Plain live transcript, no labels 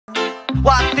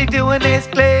What they doing is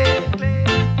clear.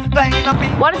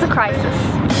 What is a crisis?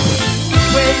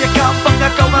 Where you come from, you're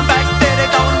going back there, they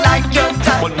don't like your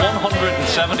type. When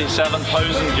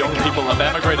 177,000 young people have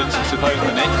emigrated since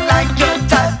 2008. Like your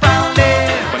type brown hair.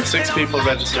 When 6 people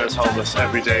register as homeless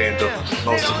every day in Dublin,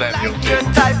 most of them young Your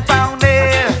people. type brown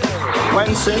hair.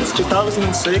 When since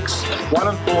 2006, 1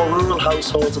 in 4 rural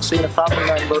households have seen a family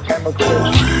member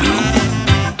emigrate.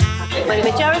 When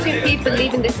the majority of people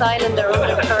leaving this island are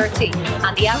under 30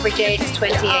 and the average age is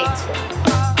 28.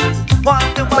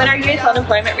 When our youth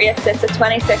unemployment rate sits at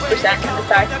 26% in the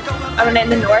south, and in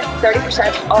the north,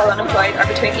 30% all unemployed are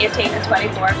between 18 and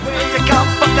 24.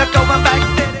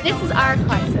 This is our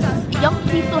crisis. Young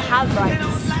people have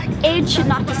rights. Age should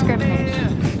not discriminate.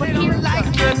 But here's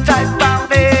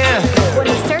when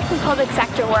a certain public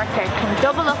sector worker can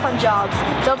double up on jobs,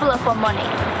 double up on money,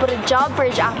 but a job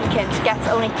bridge applicant gets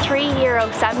only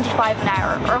 €3.75 an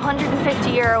hour or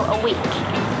 €150 a week.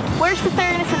 Where's the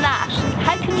fairness in that?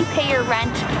 How can you pay your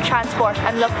rent, transport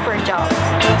and look for a job?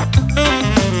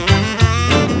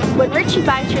 When Richie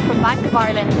Boucher from Bank of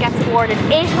Ireland gets awarded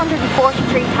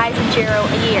 €843,000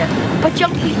 a year, but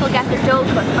young people get their dole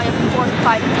cut by up to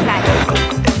 45%.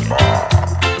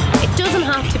 It doesn't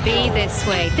have to be this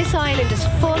way. This island is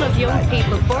full of young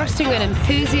people bursting with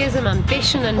enthusiasm,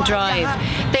 ambition and drive.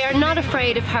 They are not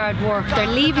afraid of hard work. They're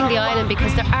leaving the island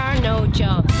because there are no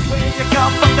jobs.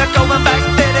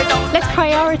 Let's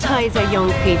prioritise our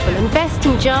young people, invest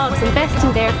in jobs, invest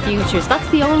in their futures. That's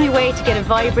the only way to get a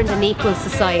vibrant and equal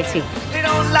society. They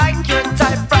don't like your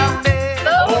type brown hair.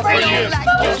 Vote for you.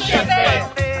 Vote Sinn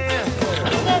Féin.